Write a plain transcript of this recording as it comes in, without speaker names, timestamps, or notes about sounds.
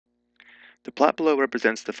The plot below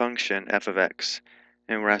represents the function f of x,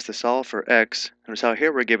 and we're asked to solve for x. Notice how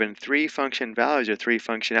here we're given three function values or three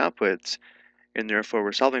function outputs, and therefore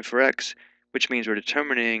we're solving for x, which means we're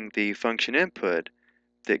determining the function input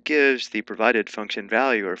that gives the provided function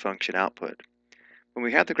value or function output. When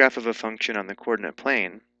we have the graph of a function on the coordinate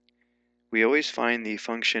plane, we always find the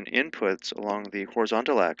function inputs along the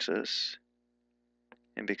horizontal axis,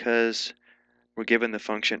 and because we're given the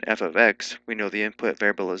function f of x, we know the input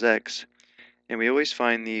variable is x, and we always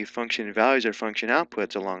find the function values or function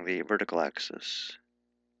outputs along the vertical axis.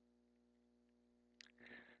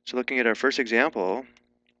 So looking at our first example,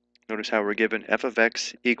 notice how we're given f of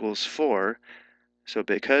x equals 4. So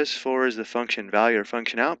because 4 is the function value or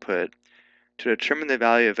function output, to determine the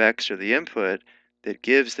value of x or the input that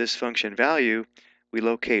gives this function value, we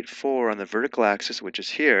locate 4 on the vertical axis, which is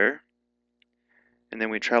here, and then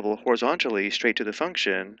we travel horizontally straight to the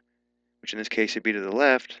function, which in this case would be to the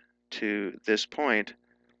left, to this point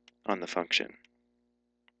on the function.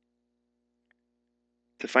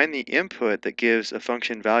 To find the input that gives a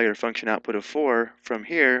function value or function output of 4, from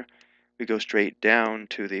here, we go straight down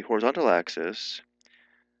to the horizontal axis.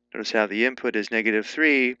 Notice how the input is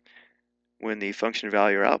 -3 when the function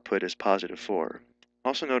value or output is +4.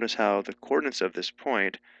 Also notice how the coordinates of this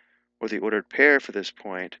point, or the ordered pair for this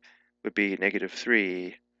point, would be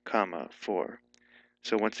 -3, 4.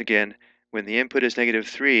 So once again, when the input is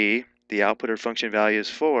 -3, the output or function value is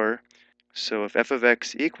 4. So if f of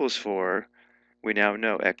x equals 4, we now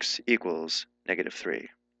know x equals -3.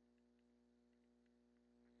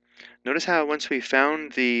 Notice how once we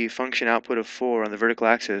found the function output of 4 on the vertical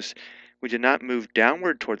axis, we did not move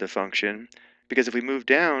downward toward the function, because if we move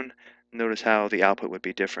down, notice how the output would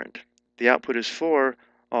be different. The output is 4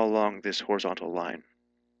 all along this horizontal line.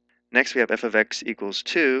 Next we have f of x equals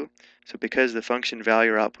 2, so because the function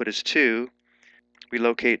value or output is 2, we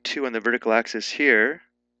locate 2 on the vertical axis here.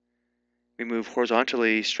 We move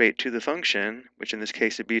horizontally straight to the function, which in this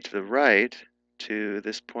case would be to the right, to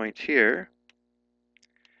this point here.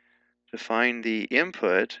 To find the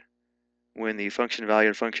input, when the function value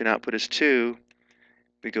or function output is 2,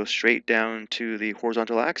 we go straight down to the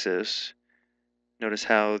horizontal axis. Notice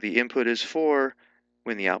how the input is 4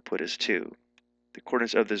 when the output is 2. The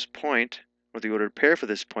coordinates of this point, or the ordered pair for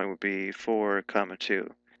this point, would be 4,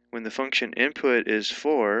 2. When the function input is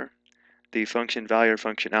 4, the function value or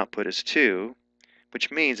function output is 2,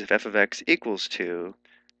 which means if f of x equals 2,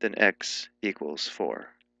 then x equals 4.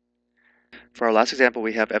 For our last example,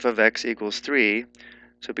 we have f of x equals 3.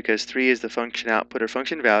 So because 3 is the function output or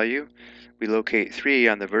function value, we locate 3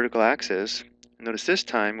 on the vertical axis. Notice this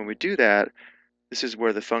time, when we do that, this is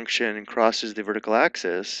where the function crosses the vertical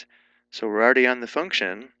axis. So we're already on the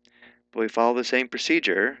function, but we follow the same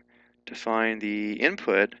procedure. To find the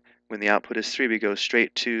input, when the output is 3, we go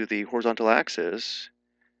straight to the horizontal axis.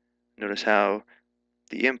 Notice how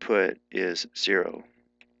the input is 0.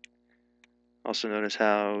 Also notice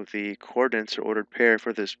how the coordinates or ordered pair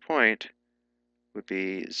for this point would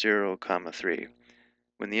be 0, 3.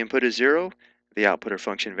 When the input is 0, the output or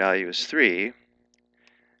function value is 3,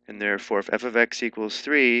 and therefore if f of x equals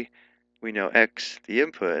 3, we know x, the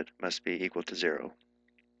input, must be equal to 0.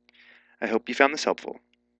 I hope you found this helpful.